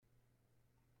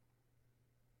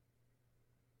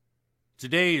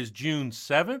Today is June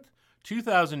 7th,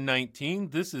 2019.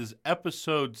 This is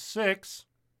episode 6.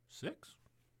 6?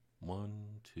 1,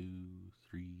 2,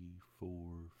 3, 4,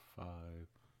 5.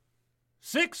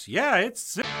 6? Yeah, it's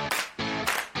 6.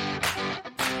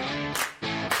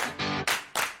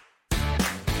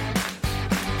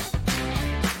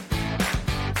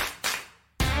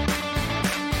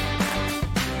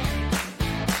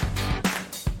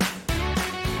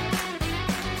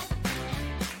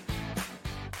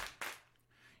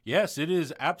 Yes, it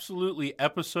is absolutely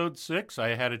episode 6. I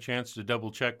had a chance to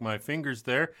double check my fingers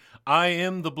there. I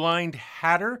am the Blind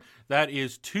Hatter. That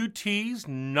is 2 T's,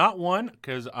 not 1,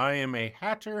 because I am a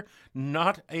hatter,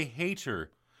 not a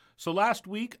hater. So last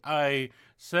week I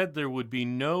said there would be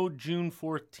no June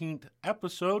 14th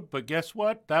episode, but guess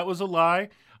what? That was a lie.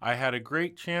 I had a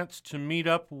great chance to meet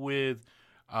up with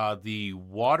the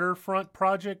Waterfront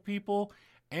Project people,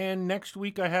 and next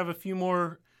week I have a few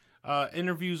more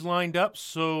interviews lined up,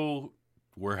 so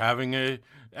we're having a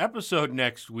episode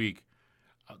next week.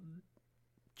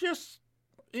 Just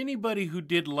anybody who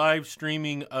did live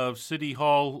streaming of City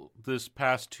Hall this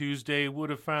past Tuesday would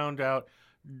have found out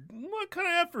what kind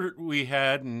of effort we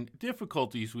had and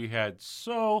difficulties we had.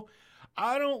 So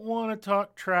I don't want to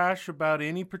talk trash about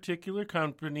any particular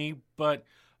company, but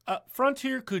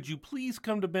Frontier, could you please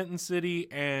come to Benton City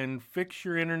and fix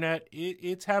your internet?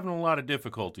 It's having a lot of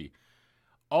difficulty.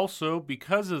 Also,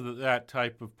 because of that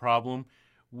type of problem,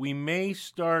 we may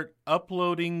start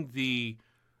uploading the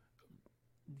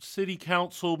city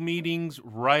council meetings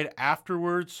right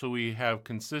afterwards so we have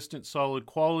consistent, solid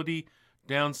quality.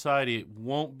 Downside, it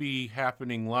won't be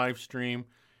happening live stream.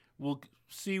 We'll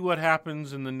see what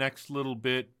happens in the next little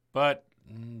bit, but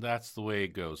that's the way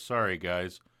it goes. Sorry,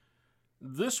 guys.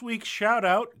 This week's shout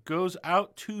out goes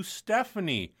out to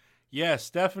Stephanie. Yes,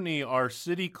 Stephanie, our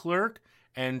city clerk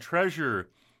and treasurer.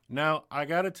 Now, I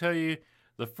got to tell you,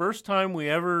 the first time we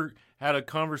ever had a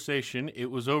conversation, it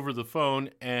was over the phone,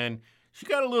 and she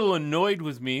got a little annoyed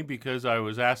with me because I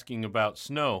was asking about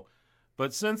snow.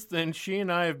 But since then, she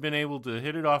and I have been able to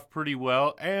hit it off pretty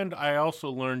well, and I also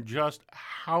learned just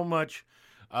how much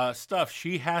stuff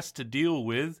she has to deal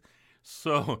with.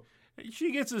 So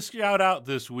she gets a shout out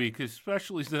this week,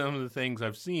 especially some of the things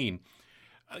I've seen.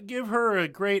 Give her a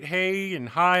great hey and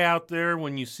hi out there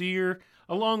when you see her,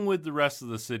 along with the rest of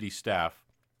the city staff.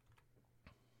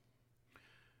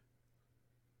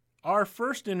 Our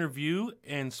first interview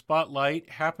and spotlight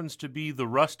happens to be the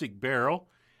Rustic Barrel.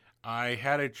 I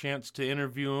had a chance to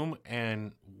interview them,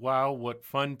 and wow, what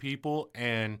fun people,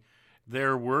 and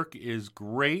their work is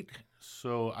great.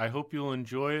 So I hope you'll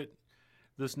enjoy it,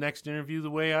 this next interview, the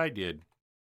way I did.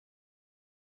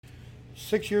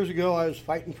 6 years ago, I was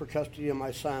fighting for custody of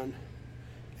my son,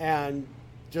 and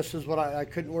just as what I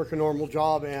couldn't work a normal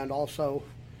job and also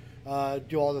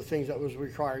do all the things that was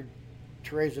required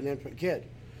to raise an infant kid.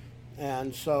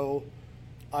 And so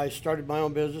I started my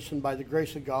own business, and by the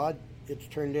grace of God, it's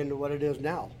turned into what it is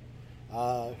now.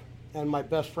 And my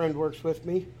best friend works with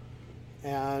me,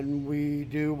 and we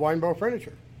do wine barrel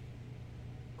furniture.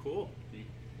 Cool.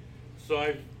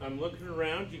 So I'm looking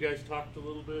around. You guys talked a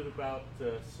little bit about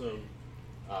some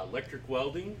electric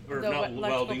welding, or not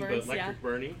welding, but electric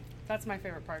burning. That's my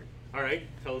favorite part. All right,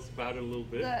 tell us about it a little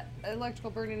bit. The electrical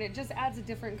burning, it just adds a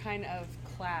different kind of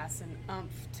class and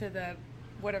oomph to the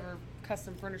whatever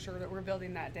custom furniture that we're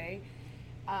building that day.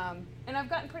 And I've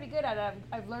gotten pretty good at it.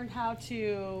 I've learned how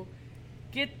to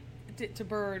get it to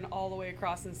burn all the way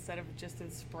across instead of just in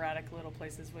sporadic little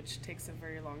places, which takes a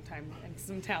very long time and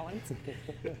some talent.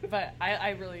 But I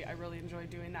really enjoy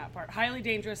doing that part. Highly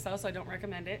dangerous though, so I don't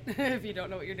recommend it if you don't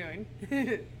know what you're doing.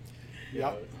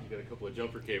 Yeah, you got a couple of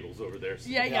jumper cables over there. So.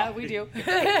 Yeah, we do.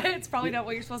 It's probably not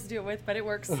what you're supposed to do it with, but it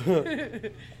works.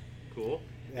 Cool.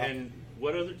 Yeah. And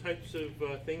what other types of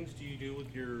things do you do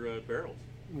with your barrels?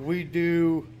 We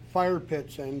do fire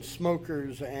pits and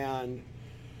smokers and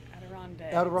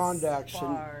Adirondacks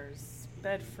bars,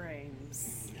 bed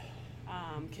frames,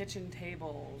 kitchen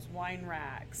tables, wine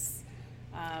racks,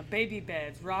 baby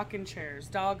beds, rocking chairs,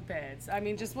 dog beds. I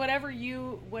mean, just whatever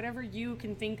you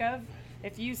can think of.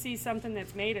 If you see something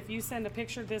that's made, if you send a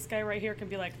picture, this guy right here can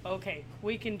be like, okay,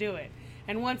 we can do it.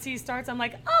 And once he starts, I'm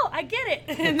like, oh, I get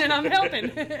it. And then I'm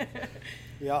helping.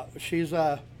 Yeah, she's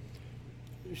the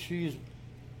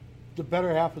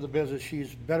better half of the business.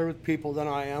 She's better with people than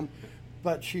I am,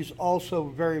 but she's also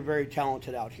very, very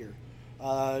talented out here.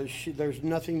 There's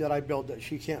nothing that I build that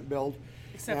she can't build.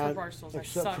 Except for bar stools. I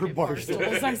suck at bar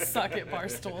stools. I suck at bar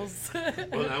stools.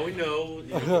 Well, now we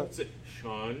know,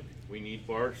 Sean We need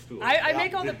bar stools. I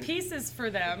make all the pieces for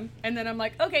them, and then I'm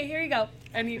like, okay, here you go.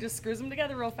 And he just screws them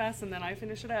together real fast, and then I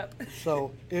finish it up.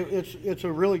 So it's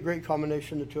a really great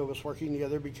combination, the two of us working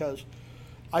together, because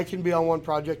I can be on one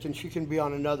project and she can be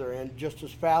on another, and just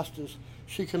as fast as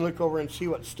she can look over and see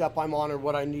what step I'm on or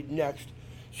what I need next,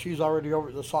 she's already over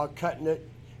at the saw cutting it,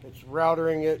 it's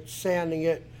routering it, sanding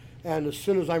it, and as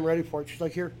soon as I'm ready for it, she's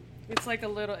like, here. It's like a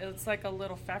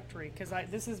little factory, because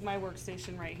this is my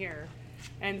workstation right here.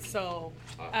 And so,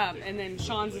 and then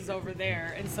Sean's is over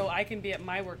there, and so I can be at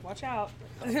my work. Watch out!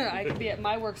 I can be at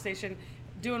my workstation,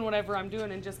 doing whatever I'm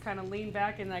doing, and just kind of lean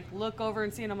back and like look over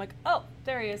and see, and I'm like, oh,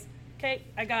 there he is. Okay,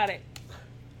 I got it.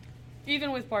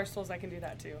 Even with bar stools, I can do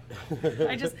that too.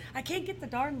 I can't get the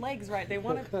darn legs right. They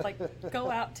want to like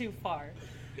go out too far.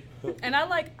 And I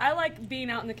like being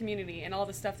out in the community and all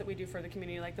the stuff that we do for the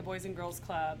community, like the Boys and Girls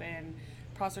Club and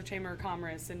Prosser Chamber of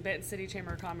Commerce and Benton City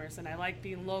Chamber of Commerce, and I like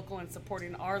being local and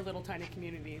supporting our little tiny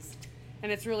communities.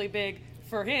 And it's really big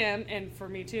for him and for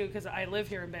me too, because I live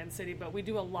here in Benton City, but we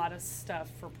do a lot of stuff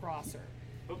for Prosser,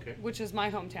 which is my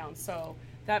hometown, so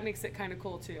that makes it kind of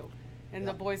cool too. And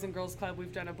the Boys and Girls Club,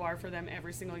 we've done a bar for them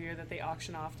every single year that they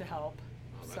auction off to help.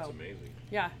 Oh, that's amazing.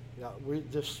 Yeah. Yeah,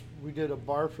 we did a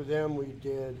bar for them. We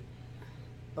did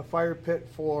a fire pit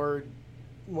for,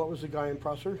 what was the guy in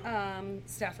Prosser?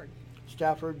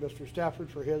 Stafford, Mr. Stafford,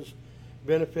 for his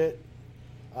benefit.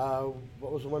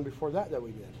 What was the one before that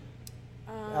we did?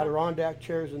 Adirondack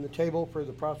chairs and the table for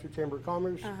the Prosser Chamber of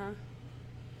Commerce.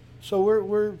 So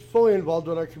we're fully involved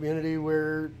in our community.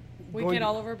 We get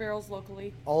all of our barrels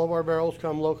locally. All of our barrels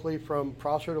come locally from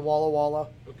Prosser to Walla Walla.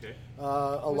 Okay.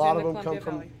 A lot of them come Columbia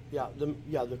from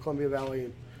Valley. the Columbia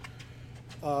Valley.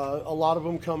 A lot of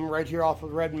them come right here off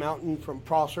of Red Mountain from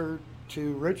Prosser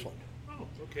to Richland. Oh,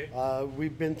 okay.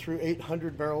 We've been through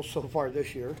 800 barrels so far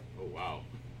this year. Oh, wow.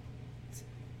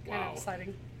 Kind of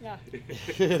exciting. Yeah.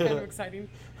 It's kind of exciting.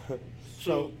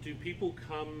 So do people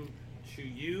come to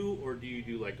you, or do you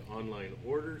do like online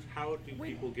orders? How do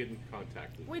people get in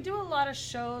contact with you? We do a lot of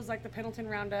shows like the Pendleton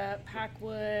Roundup,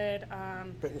 Packwood,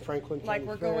 Benton Franklin like County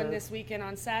we're Fair. going this weekend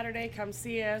on Saturday. Come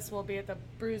see us. We'll be at the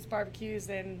Brews Barbecues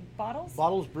and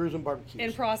Bottles Brews, and Barbecues.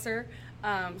 in Prosser.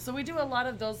 So we do a lot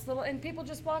of those little, and people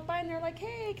just walk by and they're like,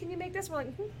 hey, can you make this? We're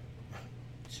like,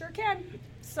 sure can.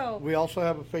 So We also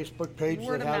have a Facebook page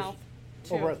word that of has mouth,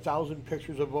 too. over 1,000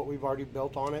 pictures of what we've already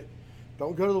built on it.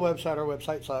 Don't go to the website. Our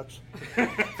website sucks.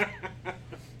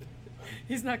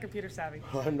 He's not computer savvy.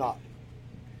 I'm not.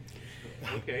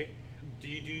 Okay. Do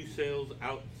you do sales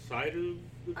outside of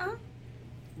the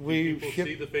We've people shipped.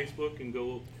 see the Facebook and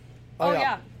go, Oh,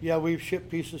 yeah. Yeah, we've shipped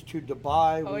pieces to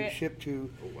Dubai. Oh, We've yeah. shipped to.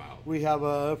 oh, wow. We have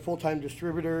a full-time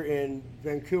distributor in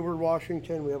Vancouver,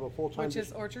 Washington. We have a full-time Which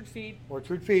is Orchard Feed.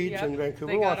 Orchard Feeds Yep. in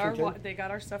Vancouver, They got Washington. they got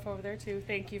our stuff over there too.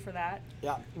 Thank you for that.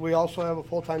 Yeah, we also have a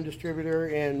full-time distributor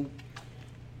in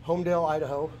Homedale,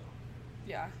 Idaho,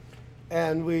 Yeah.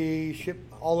 and we ship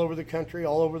all over the country,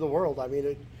 all over the world. I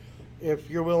mean, if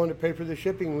you're willing to pay for the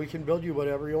shipping, we can build you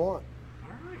whatever you want.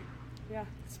 All right. Yeah.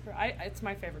 It's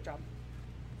my favorite job.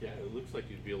 Yeah, it looks like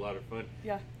it'd be a lot of fun.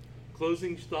 Yeah.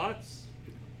 Closing thoughts?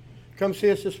 Come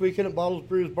see us this weekend at Bottles,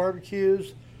 Brews,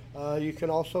 Barbecues. You can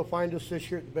also find us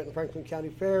this year at the Benton Franklin County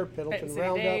Fair, Pendleton Benton City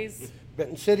Roundup, Days.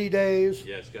 Benton City Days.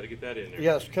 Yes, got to get that in there.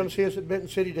 Yes, come see us at Benton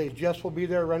City Days. Jess will be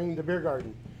there running the beer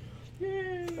garden.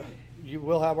 Yay. You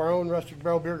will have our own Rustic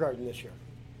Barrel beer garden this year.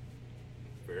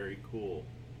 Very cool.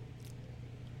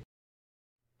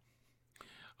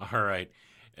 All right.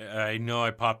 I know I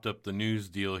popped up the news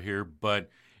deal here, but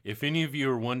if any of you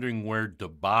are wondering where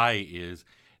Dubai is,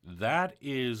 that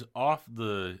is off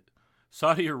the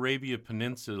Saudi Arabia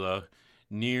Peninsula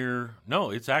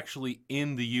it's actually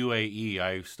in the UAE.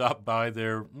 I stopped by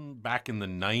there back in the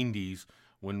 90s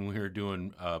when we were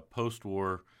doing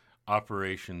post-war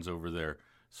operations over there.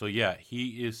 So yeah,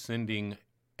 he is sending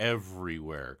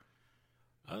everywhere.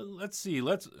 Let's see.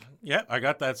 I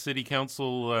got that city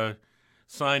council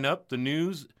sign up. The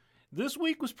news this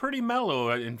week was pretty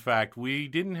mellow. In fact, we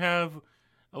didn't have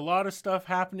a lot of stuff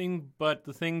happening, but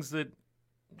the things that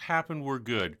happened were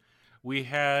good. We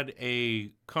had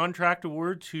a contract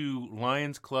award to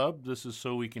Lions Club. This is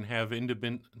so we can have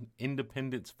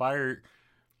Independence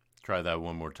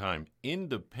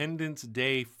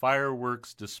Day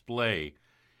fireworks display.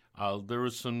 There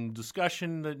was some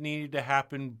discussion that needed to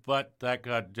happen, but that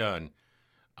got done.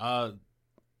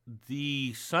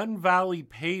 The Sun Valley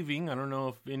paving, I don't know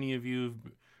if any of you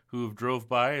who have drove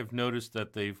by have noticed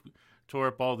that they've tore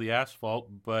up all the asphalt,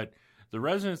 but the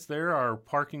residents there are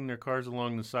parking their cars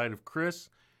along the side of Chris,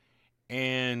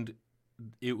 and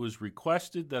it was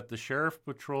requested that the sheriff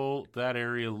patrol that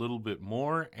area a little bit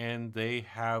more, and they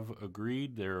have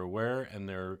agreed. They're aware, and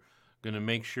they're going to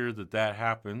make sure that that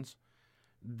happens.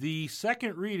 The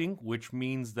second reading, which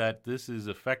means that this is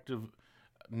effective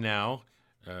now,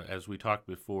 as we talked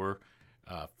before.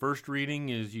 First reading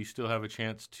is you still have a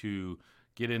chance to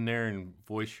get in there and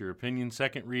voice your opinion.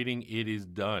 Second reading, it is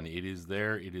done. It is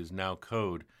there. It is now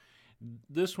code.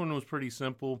 This one was pretty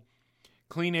simple.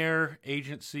 Clean Air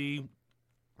Agency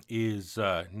is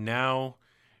now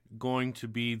going to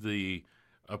be the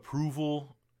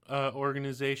approval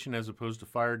organization as opposed to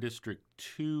Fire District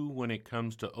 2 when it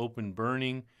comes to open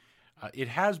burning. It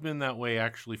has been that way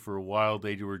actually for a while.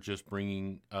 They were just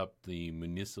bringing up the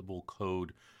municipal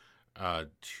code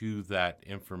to that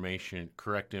information,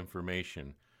 correct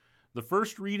information. The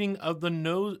first reading of the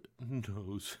noise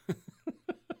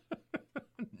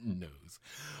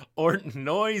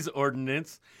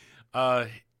ordinance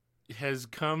has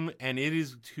come, and it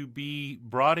is to be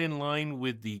brought in line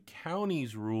with the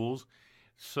county's rules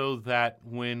so that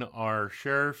when our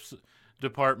sheriff's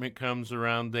department comes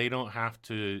around, they don't have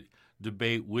to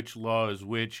debate which law is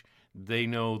which. They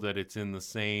know that it's in the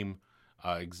same,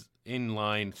 in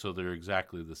line, so they're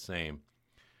exactly the same.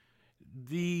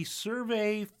 The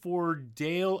survey for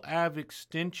Dale Ave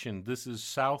Extension, this is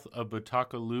south of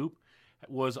Bataka Loop,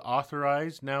 was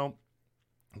authorized. Now,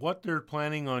 what they're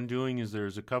planning on doing is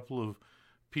there's a couple of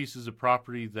pieces of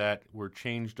property that were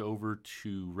changed over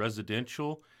to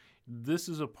residential. This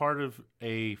is a part of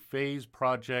a phase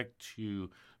project to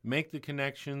make the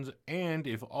connections, and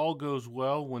if all goes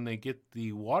well, when they get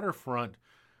the waterfront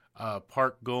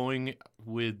part going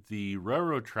with the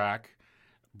railroad track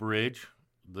bridge,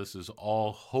 this is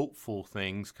all hopeful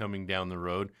things coming down the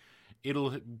road,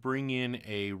 it'll bring in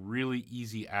a really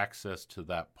easy access to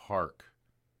that park.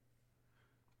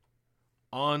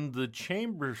 On the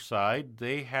chamber side,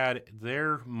 they had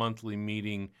their monthly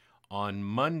meeting on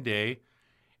Monday,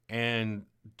 and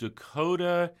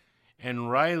Dakota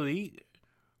and Riley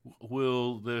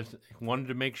wanted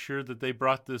to make sure that they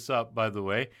brought this up, by the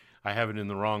way. I have it in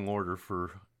the wrong order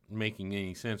for making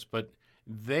any sense, but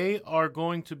they are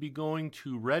going to be going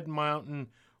to Red Mountain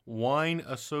Wine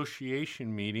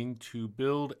Association meeting to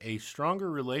build a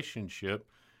stronger relationship.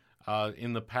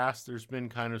 In the past, there's been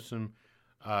kind of some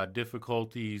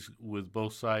difficulties with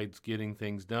both sides getting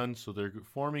things done, so they're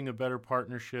forming a better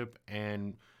partnership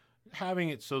and having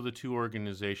it so the two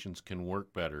organizations can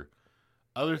work better.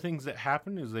 Other things that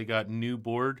happened is they got new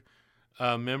board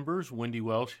members. Wendy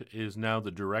Welsh is now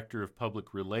the Director of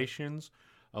Public Relations.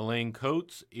 Elaine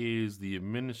Coates is the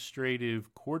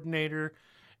Administrative Coordinator.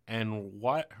 And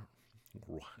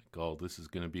God, this is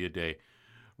going to be a day.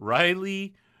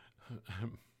 Riley,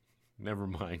 never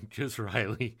mind, just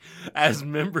Riley, as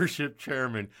Membership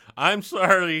Chairman. I'm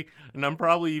sorry, and I'm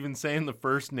probably even saying the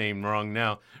first name wrong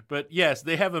now. But yes,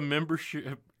 they have a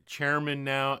Membership Chairman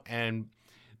now, and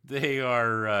they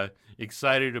are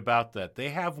excited about that. They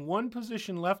have one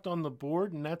position left on the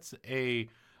board, and that's a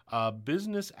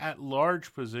business at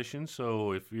large position.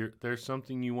 So if there's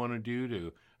something you want to do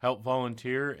to help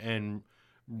volunteer and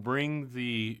bring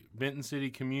the Benton City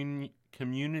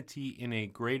community in a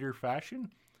greater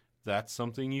fashion, that's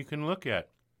something you can look at.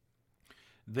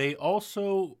 They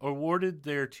also awarded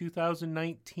their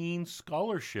 2019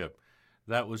 scholarship.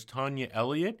 That was Tanya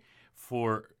Elliott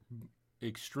for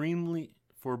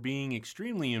being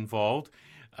extremely involved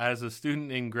as a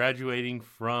student in graduating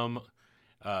from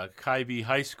Kaibi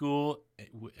High School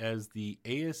as the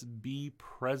ASB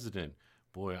president.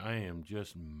 Boy, I am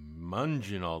just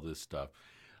munging all this stuff.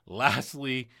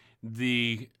 Lastly,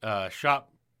 the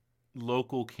Shop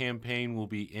Local campaign will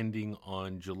be ending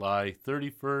on July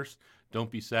 31st.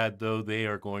 Don't be sad, though. They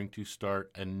are going to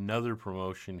start another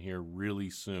promotion here really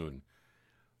soon.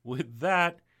 With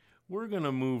that, we're going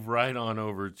to move right on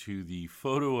over to the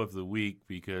photo of the week,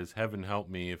 because heaven help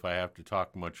me if I have to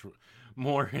talk much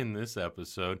more in this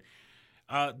episode.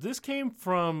 This came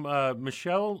from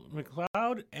Michelle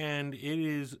McLeod, and it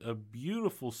is a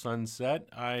beautiful sunset.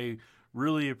 I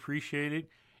really appreciate it.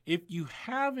 If you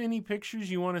have any pictures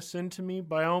you want to send to me,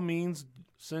 by all means,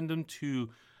 send them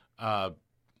to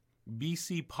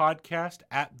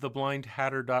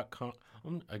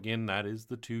bcpodcast@theblindhatter.com. Again, that is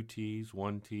the 2 T's,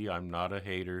 1 T. I'm not a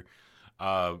hater.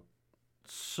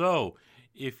 So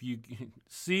if you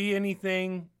see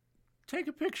anything, take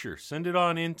a picture. Send it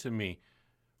on in to me.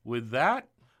 With that,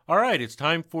 all right, it's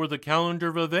time for the calendar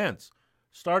of events.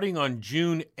 Starting on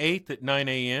June 8th at 9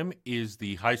 a.m. is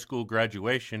the high school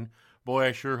graduation. Boy,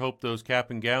 I sure hope those cap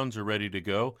and gowns are ready to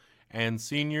go. And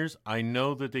seniors, I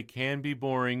know that they can be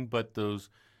boring, but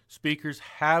those Speakers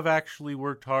have actually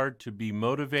worked hard to be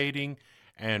motivating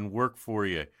and work for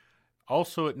you.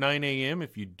 Also at 9 a.m.,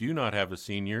 if you do not have a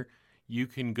senior, you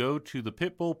can go to the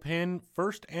Pitbull Pen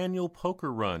first annual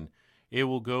poker run. It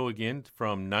will go again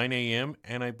from 9 a.m.,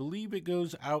 and I believe it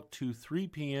goes out to 3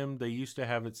 p.m. They used to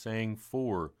have it saying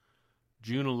 4.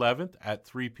 June 11th at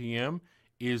 3 p.m.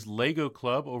 is Lego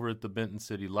Club over at the Benton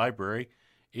City Library.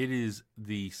 It is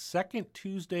the second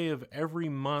Tuesday of every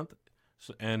month,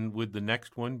 and with the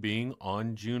next one being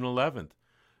on June 11th.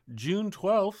 June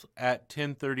 12th at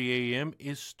 10:30 a.m.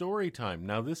 is story time.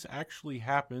 Now, this actually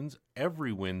happens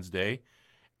every Wednesday,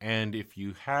 and if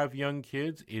you have young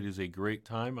kids, it is a great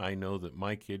time. I know that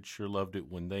my kids sure loved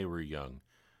it when they were young.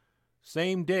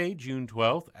 Same day, June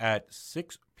 12th at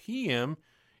 6 p.m.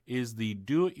 is the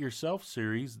Do-It-Yourself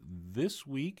series. This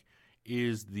week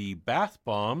is the bath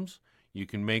bombs. You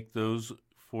can make those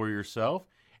for yourself.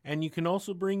 And you can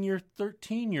also bring your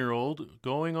 13-year-old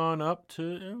going on up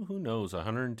to, who knows,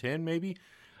 110 maybe,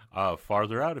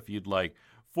 farther out if you'd like.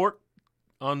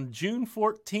 On June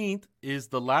 14th is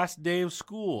the last day of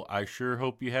school. I sure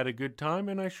hope you had a good time,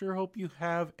 and I sure hope you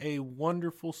have a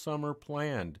wonderful summer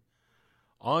planned.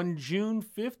 On June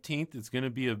 15th, it's going to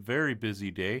be a very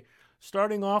busy day,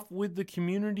 starting off with the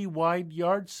community-wide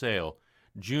yard sale.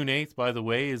 June 8th, by the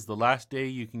way, is the last day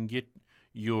you can get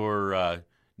your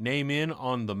name in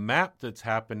on the map that's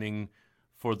happening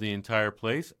for the entire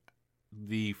place.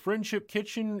 The Friendship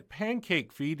Kitchen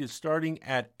pancake feed is starting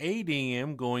at 8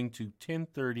 a.m. going to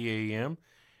 10:30 a.m.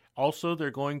 Also, they're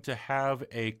going to have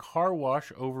a car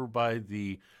wash over by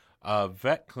the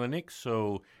vet clinic.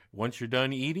 So once you're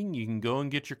done eating, you can go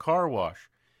and get your car wash.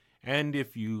 And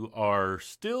if you are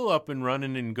still up and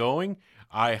running and going,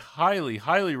 I highly,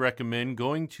 highly recommend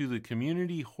going to the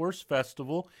Community Horse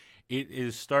Festival.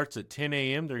 It starts at 10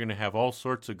 a.m. They're going to have all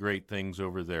sorts of great things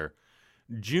over there.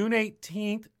 June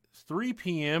 18th, 3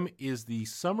 p.m. is the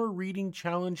Summer Reading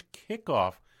Challenge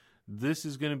Kickoff. This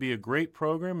is going to be a great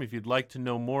program. If you'd like to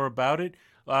know more about it,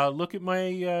 look at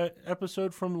my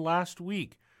episode from last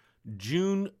week.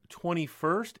 June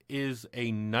 21st is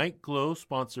a Night Glow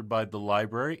sponsored by the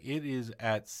library. It is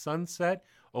at sunset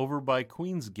over by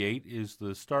Queensgate is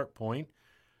the start point.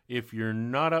 If you're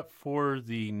not up for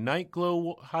the Night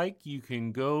Glow hike, you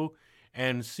can go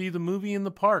and see the movie in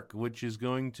the park, which is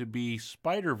going to be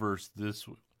Spider-Verse this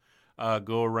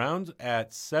go around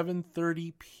at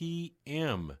 7:30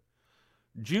 p.m.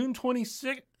 June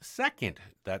 22nd,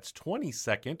 that's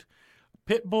 22nd,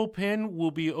 Pitbull Pen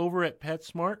will be over at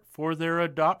PetSmart for their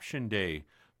Adoption Day.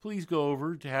 Please go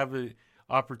over to have the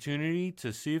opportunity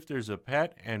to see if there's a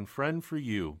pet and friend for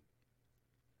you.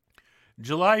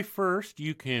 July 1st,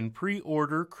 you can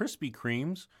pre-order Krispy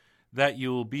Kremes that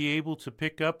you'll be able to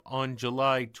pick up on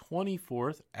July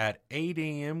 24th at 8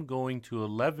 a.m. going to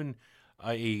 11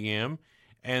 a.m.,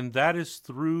 and that is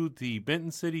through the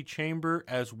Benton City Chamber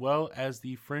as well as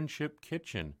the Friendship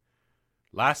Kitchen.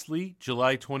 Lastly,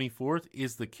 July 24th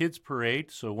is the Kids Parade,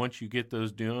 so once you get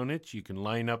those donuts, you can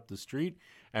line up the street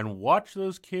and watch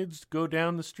those kids go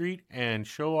down the street and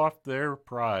show off their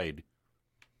pride.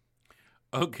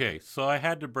 Okay, so I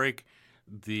had to break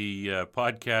the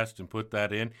podcast and put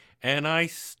that in, and I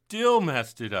still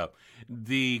messed it up.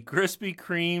 The Krispy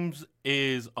Kremes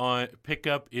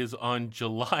pickup is on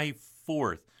July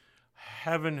 4th.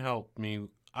 Heaven help me,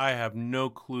 I have no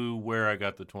clue where I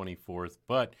got the 24th,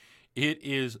 but it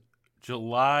is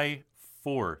July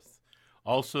 4th.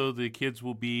 Also, the kids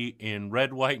will be in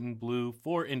red, white, and blue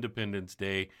for Independence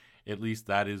Day. At least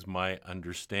that is my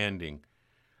understanding.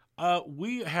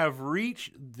 We have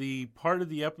reached the part of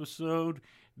the episode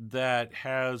that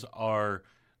has our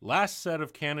last set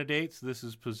of candidates. This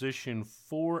is position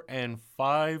 4 and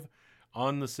 5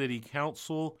 on the city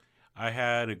council. I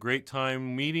had a great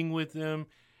time meeting with them.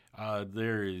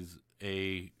 There is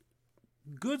a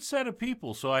good set of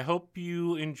people, so I hope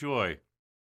you enjoy.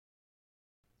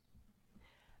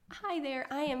 Hi there,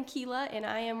 I am Keela, and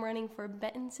I am running for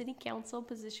Benton City Council,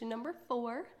 position number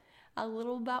 4. A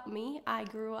little about me. I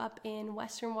grew up in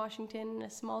Western Washington in a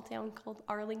small town called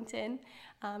Arlington.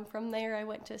 From there, I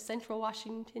went to Central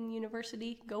Washington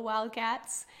University, go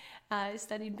Wildcats. I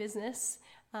studied business.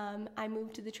 I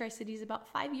moved to the Tri-Cities about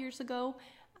 5 years ago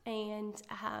and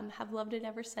have loved it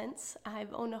ever since.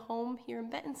 I've owned a home here in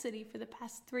Benton City for the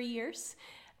past 3 years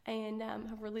and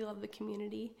have really loved the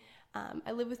community.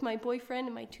 I live with my boyfriend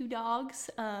and my 2 dogs,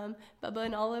 Bubba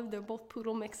and Olive. They're both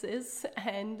poodle mixes,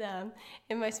 and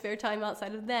in my spare time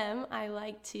outside of them, I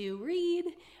like to read.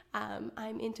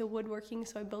 I'm into woodworking,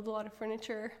 so I build a lot of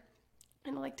furniture,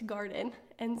 and I like to garden.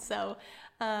 And so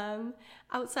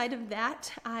outside of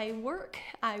that, I work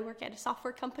at a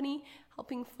software company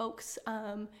helping folks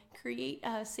create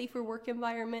a safer work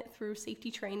environment through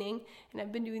safety training, and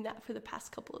I've been doing that for the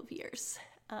past couple of years.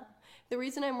 The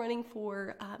reason I'm running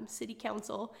for city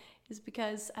council is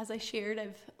because, as I shared,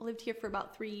 I've lived here for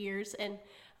about 3 years, and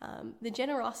the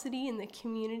generosity in the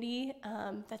community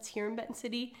that's here in Benton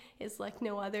City is like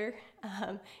no other.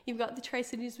 You've got the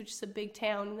Tri-Cities, which is a big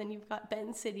town, and then you've got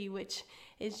Benton City, which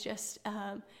is just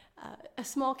a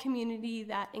small community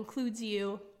that includes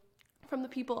you, from the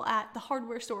people at the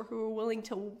hardware store who are willing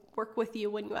to work with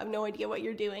you when you have no idea what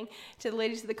you're doing, to the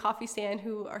ladies at the coffee stand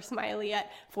who are smiley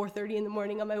at 4:30 in the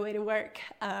morning on my way to work.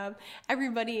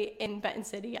 Everybody in Benton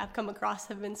City I've come across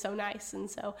have been so nice,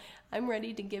 and so I'm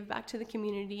ready to give back to the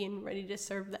community and ready to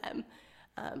serve them.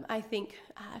 I think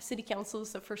City Council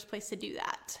is the first place to do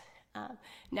that.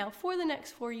 Now, for the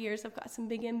next 4 years, I've got some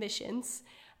big ambitions.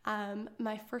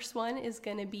 My first one is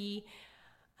going to be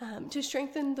to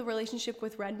strengthen the relationship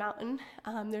with Red Mountain.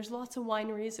 There's lots of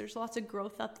wineries, there's lots of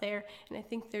growth up there, and I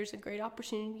think there's a great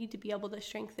opportunity to be able to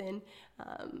strengthen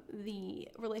the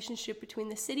relationship between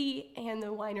the city and the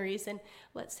wineries, and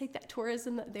let's take that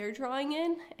tourism that they're drawing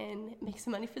in and make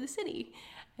some money for the city.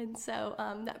 And so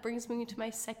that brings me to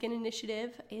my second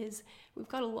initiative. Is we've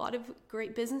got a lot of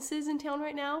great businesses in town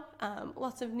right now,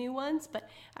 lots of new ones, but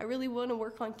I really want to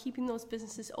work on keeping those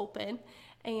businesses open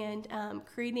and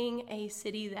creating a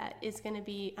city that is going to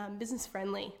be business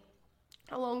friendly.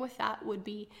 Along with that would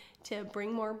be to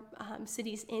bring more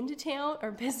cities into town, or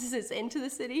businesses into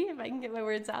the city, if I can get my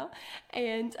words out,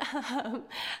 and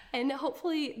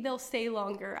hopefully they'll stay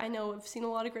longer. I know I've seen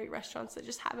a lot of great restaurants that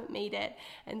just haven't made it,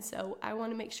 and so I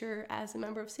want to make sure as a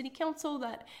member of City Council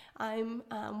that I'm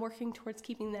working towards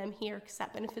keeping them here, because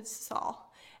that benefits us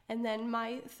all. And then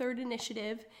my third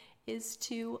initiative is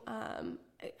to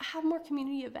have more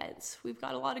community events. We've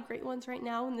got a lot of great ones right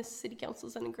now, and the City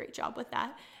Council's done a great job with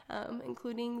that,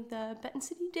 including the Benton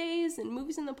City Days and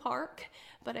Movies in the Park.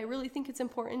 But I really think it's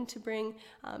important to bring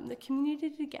the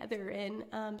community together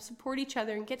and support each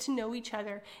other and get to know each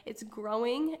other. It's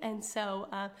growing, and so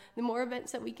the more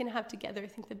events that we can have together, I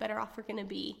think the better off we're going to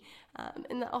be.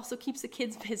 And that also keeps the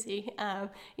kids busy.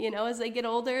 As they get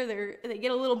older, they get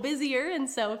a little busier, and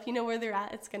so if you know where they're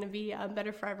at, it's going to be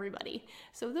better for everybody.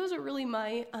 So those are really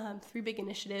my 3 big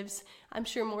initiatives. I'm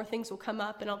sure more things will come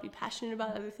up, and I'll be passionate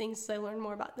about other things as I learn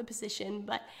more about the position.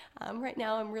 But right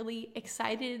now, I'm really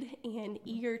excited and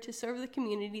eager to serve the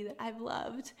community that I've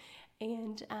loved,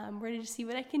 and I'm ready to see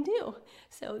what I can do.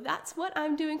 So that's what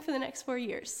I'm doing for the next 4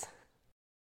 years.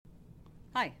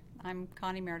 Hi, I'm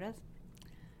Connie Meredith.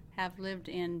 Have lived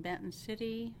in Benton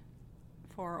City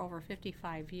for over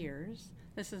 55 years.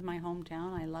 This is my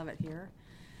hometown. I love it here.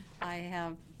 I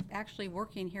have actually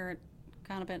working here at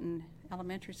Connie Benton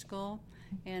Elementary School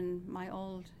in my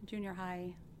old junior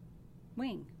high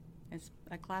wing. It's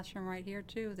a classroom right here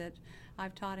too that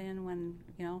I've taught in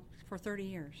for 30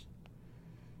 years.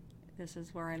 This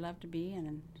is where I love to be,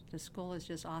 and the school is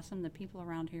just awesome. The people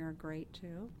around here are great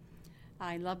too.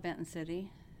 I love Benton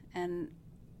City, and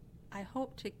I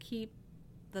hope to keep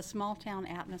the small town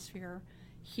atmosphere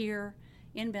here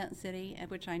in Benton City,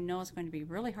 which I know is going to be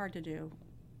really hard to do,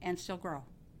 and still grow.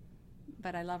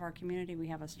 But I love our community. We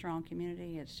have a strong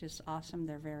community. It's just awesome.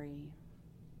 They're very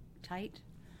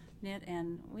tight-knit,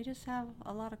 and we just have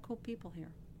a lot of cool people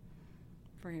here.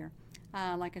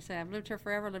 Like I said, I've lived here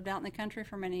forever, lived out in the country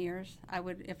for many years.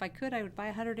 If I could, I would buy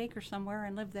 100 acres somewhere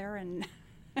and live there and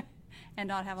and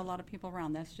not have a lot of people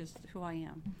around. That's just who I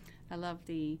am. I love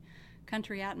the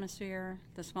country atmosphere,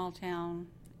 the small town,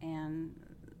 and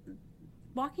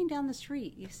walking down the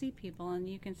street, you see people and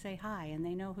you can say hi and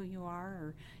they know who you are,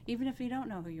 or even if you don't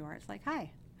know who you are, it's like,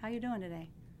 hi, how you doing today?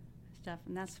 Stuff,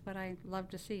 and that's what I love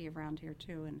to see around here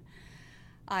too. And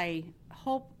I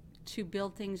hope to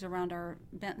build things around our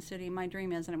Benton City. My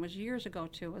dream is, and it was years ago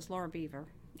too, was Laura Beaver,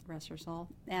 rest her soul,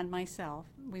 and myself.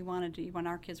 We wanted to, when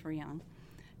our kids were young,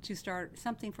 to start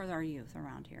something for our youth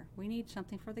around here. We need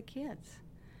something for the kids.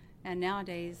 And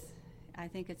nowadays, I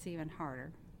think it's even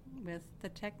harder with the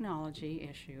technology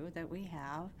issue that we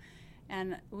have,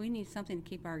 and we need something to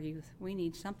keep our youth. We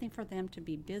need something for them to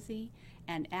be busy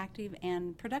and active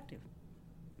and productive.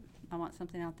 I want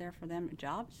something out there for them,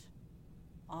 jobs,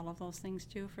 all of those things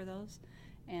too for those.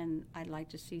 And I'd like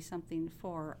to see something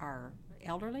for our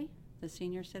elderly, the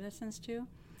senior citizens too.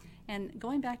 And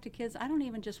going back to kids, I don't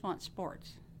even just want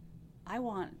sports. I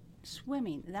want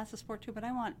swimming, that's a sport too, but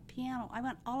I want piano, I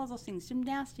want all of those things,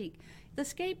 gymnastic, the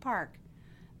skate park,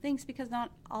 things, because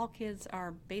not all kids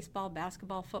are baseball,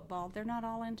 basketball, football, they're not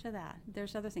all into that.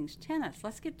 There's other things. Tennis,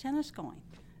 let's get tennis going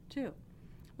too.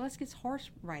 let's get horse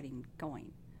riding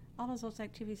going. All of those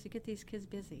activities to get these kids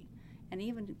busy. And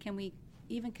even, can we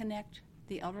even connect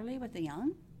the elderly with the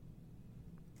young?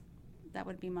 That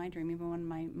would be my dream. Even when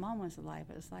my mom was alive,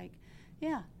 it was like,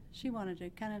 yeah, she wanted to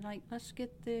kind of like, let's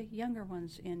get the younger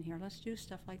ones in here. Let's do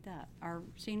stuff like that. Our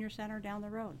senior center down the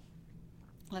road.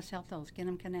 Let's help those, get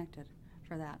them connected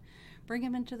for that. Bring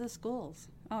them into the schools.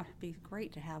 Oh, it'd be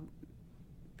great to have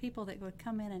people that would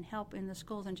come in and help in the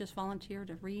schools and just volunteer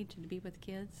to read, to be with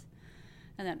kids.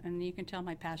 And you can tell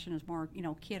my passion is more,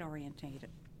 kid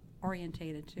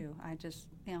orientated too. I just,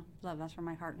 love, that's where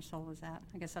my heart and soul is at.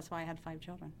 I guess that's why I had 5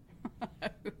 children.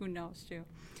 Who knows too.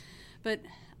 But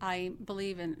I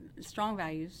believe in strong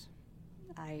values.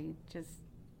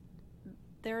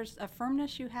 There's a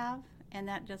firmness you have, and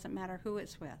that doesn't matter who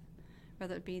it's with,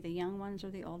 whether it be the young ones or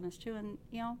the old ones too. And,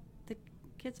 the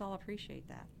kids all appreciate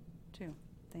that too.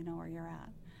 They know where you're at.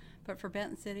 But for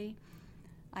Benton City,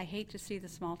 I hate to see the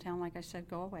small town, like I said,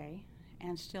 go away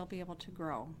and still be able to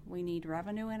grow. We need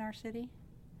revenue in our city,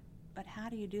 but how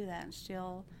do you do that and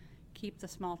still keep the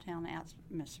small town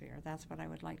atmosphere? That's what I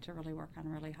would like to really work on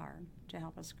really hard to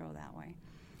help us grow that way.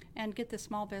 And get the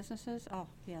small businesses, oh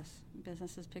yes,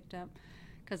 businesses picked up.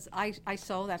 Because I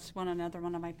sew, that's another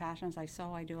one of my passions. I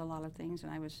sew, I do a lot of things,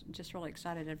 and I was just really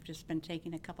excited. I've just been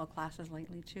taking a couple of classes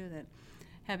lately too that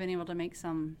have been able to make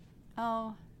some,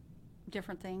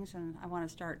 different things, and I want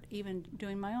to start even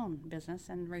doing my own business,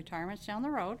 and retirement's down the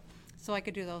road, so I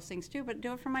could do those things too, but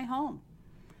do it from my home.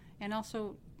 And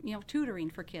also, tutoring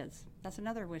for kids. That's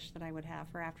another wish that I would have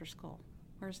for after school.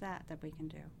 Where's that we can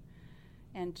do?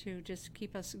 And to just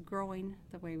keep us growing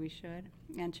the way we should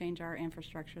and change our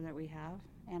infrastructure that we have.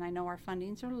 And I know our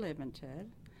fundings are limited.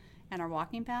 And our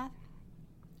walking path,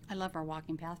 I love our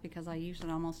walking path because I use it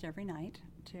almost every night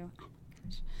too. Oh my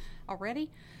gosh. Already?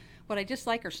 What I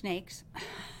dislike are snakes.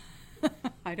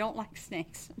 I don't like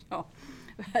snakes, no.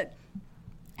 But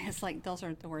it's like those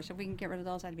are the worst. If we can get rid of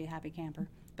those, I'd be a happy camper.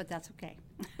 But that's okay.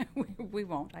 we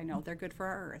won't, I know. They're good for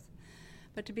our earth.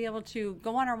 But to be able to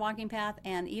go on our walking path,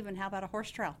 and even how about a horse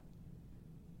trail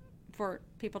for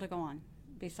people to go on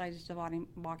besides the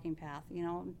walking path,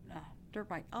 dirt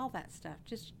bike, all that stuff.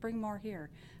 Just bring more here.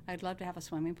 I'd love to have a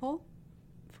swimming pool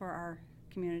for our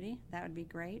community. That would be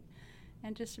great.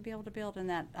 And just to be able to build in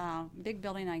that big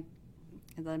building,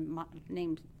 the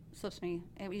name slips me.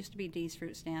 It used to be Dee's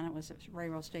Fruit Stand. It was a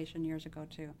railroad station years ago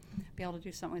too. Be able to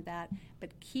do something with that, but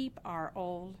keep our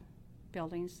old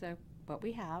buildings, what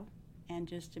we have, and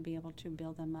just to be able to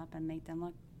build them up and make them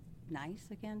look nice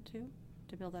again too,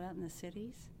 to build it up in the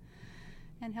cities,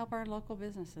 and help our local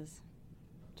businesses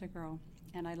to grow.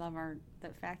 And I love the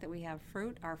fact that we have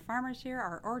fruit, our farmers here,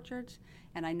 our orchards,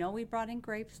 and I know we brought in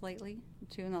grapes lately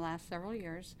too in the last several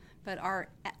years, but our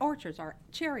orchards, our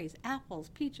cherries, apples,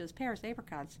 peaches, pears,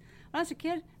 apricots. When I was a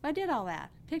kid, I did all that,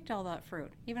 picked all that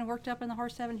fruit, even worked up in the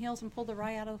Horse 7 Hills and pulled the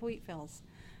rye out of the wheat fields.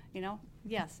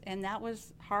 Yes, and that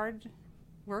was hard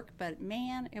work, but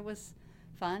man, it was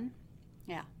fun.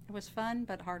 Yeah, it was fun,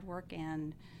 but hard work,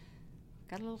 and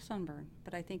got a little sunburn.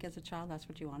 But I think as a child, that's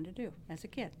what you wanted to do, as a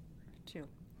kid too.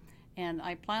 And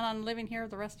I plan on living here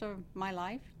the rest of my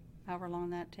life, however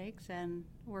long that takes, and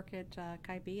work at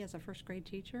Kai-B as a first grade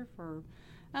teacher for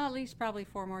at least probably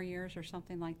 4 more years or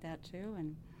something like that too.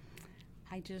 And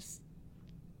I just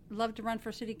love to run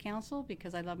for city council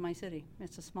because I love my city.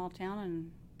 It's a small town,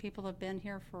 and people have been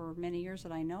here for many years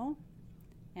that I know,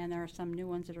 and there are some new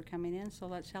ones that are coming in, so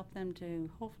let's help them to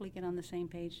hopefully get on the same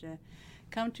page to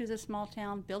come to this small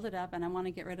town, build it up. And I want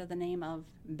to get rid of the name of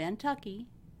Bentucky,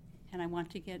 and I want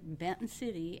to get Benton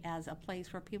City as a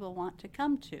place where people want to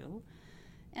come to,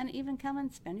 and even come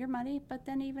and spend your money. But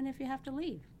then even if you have to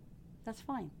leave, that's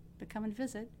fine, but come and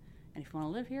visit. And if you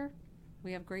want to live here,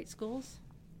 we have great schools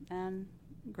and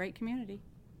great community.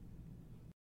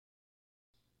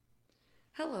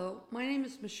 Hello, my name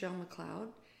is Michelle McLeod,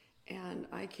 and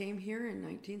I came here in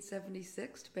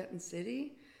 1976 to Benton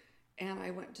City, and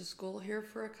I went to school here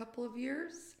for a couple of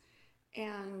years,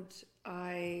 and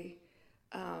I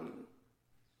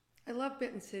love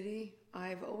Benton City.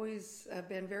 I've always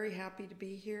been very happy to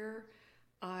be here.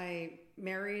 I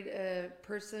married a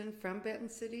person from Benton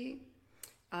City.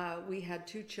 We had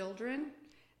 2 children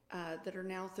that are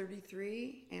now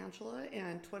 33, Angela,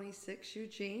 and 26,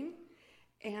 Eugene.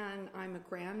 And I'm a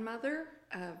grandmother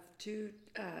of 2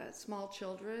 small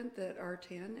children that are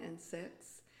 10 and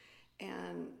 6.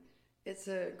 And it's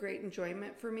a great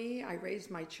enjoyment for me. I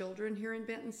raised my children here in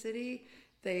Benton City.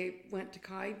 They went to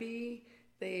Kai-B.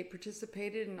 They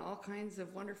participated in all kinds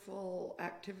of wonderful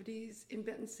activities in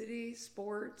Benton City,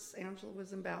 sports. Angela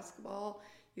was in basketball.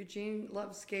 Eugene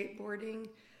loved skateboarding.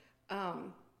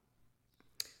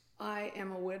 I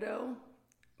am a widow,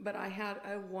 but I had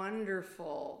a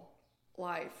wonderful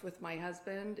life with my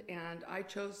husband, and I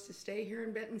chose to stay here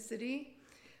in Benton City.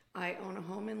 I own a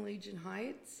home in Legion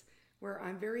Heights where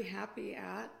I'm very happy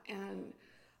at, and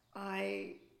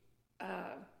I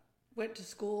went to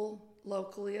school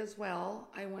locally as well.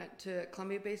 I went to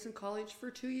Columbia Basin College for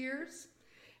 2 years,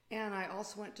 and I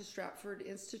also went to Stratford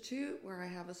Institute where I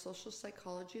have a social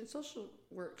psychology and social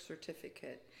work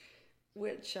certificate,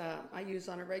 which I use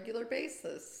on a regular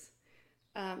basis.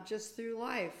 Just through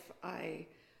life, I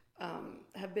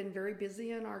have been very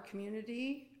busy in our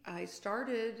community. I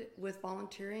started with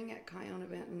volunteering at Kiona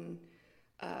Benton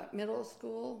Middle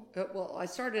School. Well, I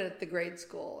started at the grade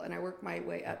school, and I worked my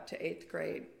way up to 8th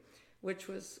grade, which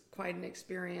was quite an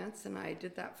experience, and I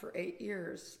did that for 8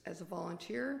 years as a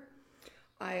volunteer.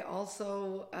 I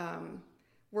also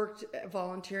worked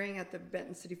volunteering at the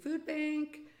Benton City Food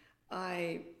Bank.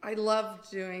 I loved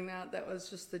doing that. That was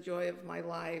just the joy of my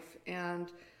life.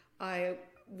 And I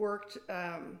worked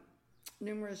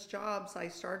numerous jobs. I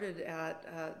started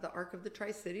at the Arc of the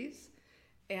Tri-Cities,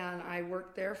 and I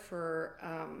worked there for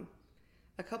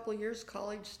a couple of years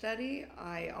college study.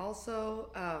 I also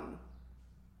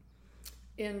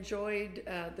enjoyed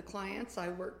the clients. I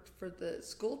worked for the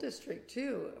school district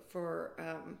too.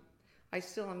 I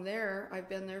still am there. I've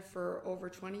been there for over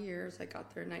 20 years. I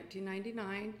got there in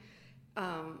 1999.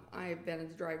 I've been a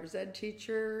driver's ed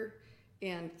teacher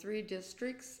in 3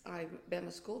 districts. I've been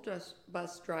a school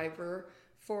bus driver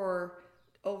for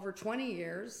over 20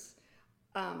 years.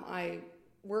 I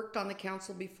worked on the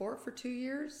council before for 2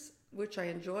 years, which I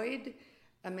enjoyed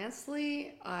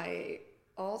immensely. I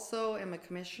also am a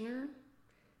commissioner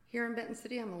here in Benton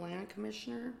City. I'm a land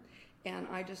commissioner, and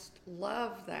I just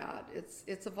love that.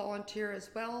 It's a volunteer as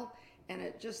well, and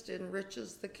it just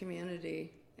enriches the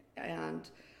community. And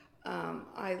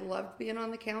I loved being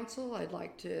on the council. I'd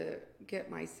like to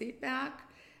get my seat back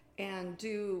and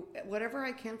do whatever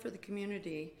I can for the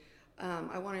community.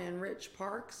 I want to enrich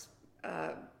parks,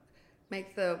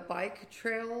 make the bike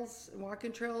trails,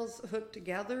 walking trails hooked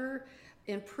together,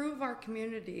 improve our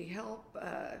community, help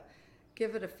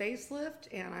give it a facelift,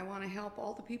 and I want to help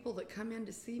all the people that come in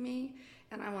to see me,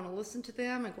 and I want to listen to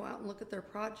them and go out and look at their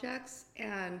projects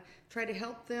and try to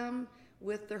help them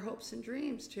with their hopes and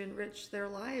dreams to enrich their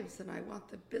lives. And I want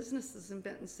the businesses in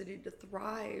Benton City to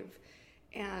thrive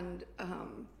and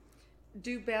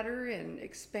do better and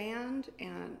expand.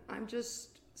 And I'm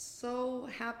just so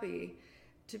happy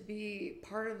to be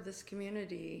part of this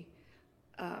community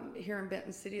here in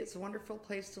Benton City. It's a wonderful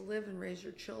place to live and raise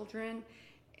your children,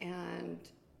 and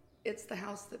it's the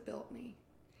house that built me.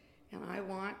 And I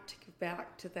want to give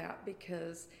back to that,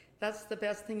 because that's the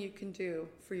best thing you can do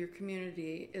for your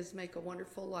community, is make a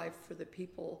wonderful life for the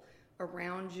people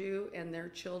around you and their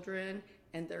children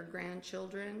and their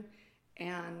grandchildren,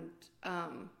 and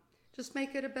just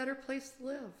make it a better place to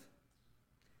live.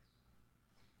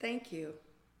 Thank you.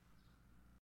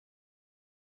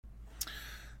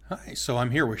 Hi, so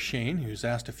I'm here with Shane, who's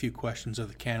asked a few questions of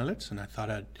the candidates, and I thought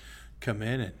I'd come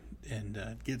in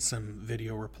and get some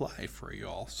video reply for you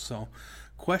all. So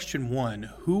question 1,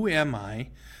 who am I?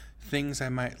 Things I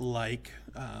might like,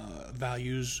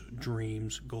 values,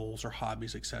 dreams, goals, or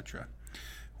hobbies, etc.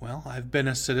 Well, I've been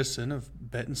a citizen of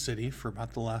Benton City for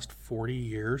about the last 40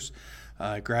 years.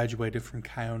 I graduated from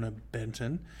Kiona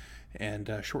Benton,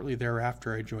 and shortly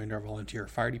thereafter I joined our volunteer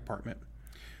fire department.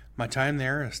 My time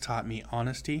there has taught me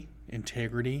honesty,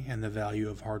 integrity, and the value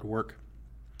of hard work.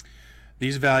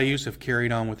 These values have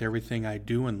carried on with everything I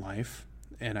do in life,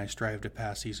 and I strive to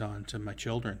pass these on to my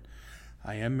children.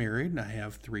 I am married, and I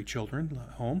have 3 children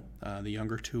at home. The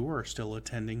younger 2 are still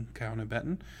attending Kiona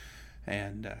Benton,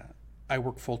 and I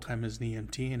work full-time as an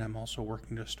EMT, and I'm also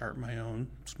working to start my own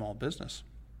small business.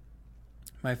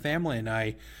 My family and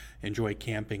I enjoy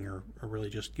camping, or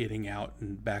really just getting out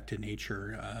and back to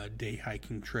nature, day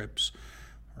hiking trips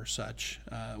or such.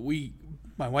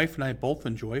 My wife and I both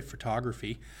enjoy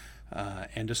photography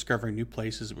and discovering new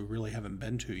places that we really haven't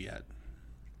been to yet.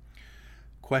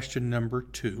 Question number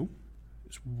 2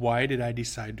 is, why did I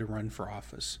decide to run for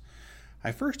office?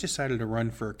 I first decided to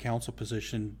run for a council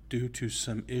position due to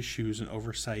some issues and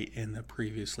oversight in the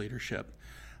previous leadership.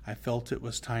 I felt it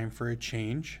was time for a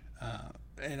change,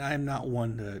 and I'm not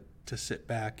one to sit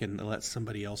back and let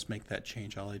somebody else make that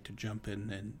change. I like to jump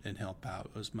in and help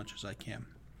out as much as I can.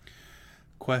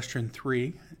 Question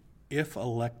 3, if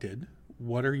elected,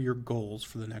 what are your goals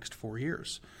for the next 4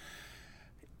 years?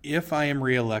 If I am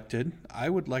reelected, I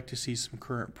would like to see some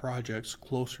current projects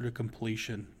closer to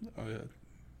completion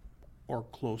or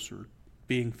closer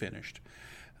being finished.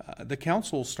 The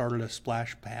council started a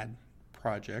splash pad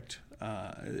project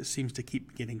It seems to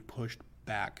keep getting pushed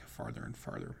back farther and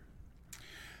farther.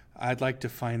 I'd like to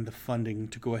find the funding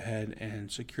to go ahead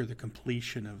and secure the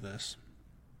completion of this.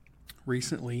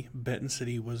 Recently, Benton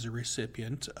City was a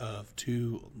recipient of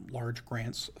 2 large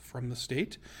grants from the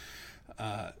state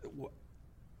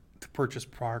to purchase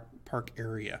park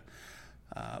area.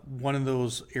 One of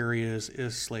those areas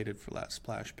is slated for that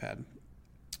splash pad.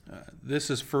 This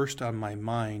is first on my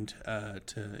mind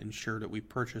to ensure that we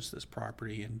purchase this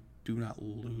property and do not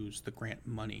lose the grant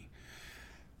money.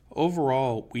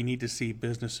 Overall, we need to see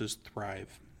businesses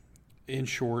thrive. In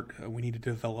short, we need to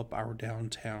develop our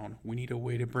downtown. We need a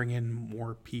way to bring in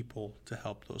more people to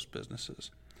help those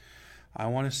businesses. I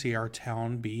want to see our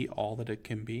town be all that it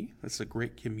can be. It's a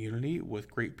great community with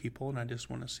great people, and I just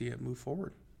want to see it move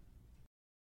forward.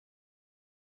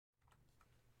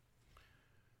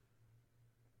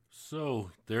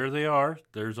 So there they are.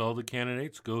 There's all the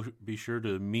candidates. Go be sure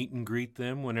to meet and greet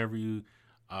them whenever you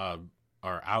are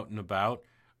out and about.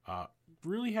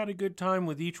 Really had a good time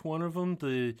with each one of them.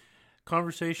 The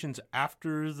conversations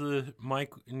after the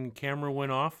mic and camera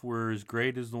went off were as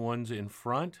great as the ones in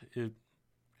front.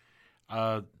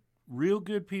 Real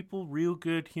good people, real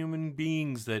good human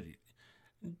beings that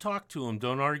talk to them.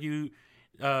 Don't argue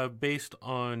based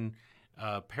on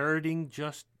parroting.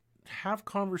 Just have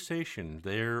conversation.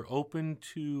 They're open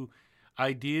to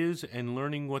ideas and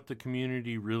learning what the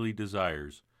community really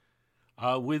desires.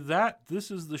 With that,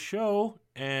 this is the show,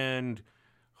 and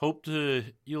hope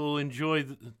you'll enjoy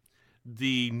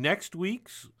the next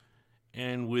week's.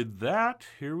 And with that,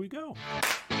 here we go.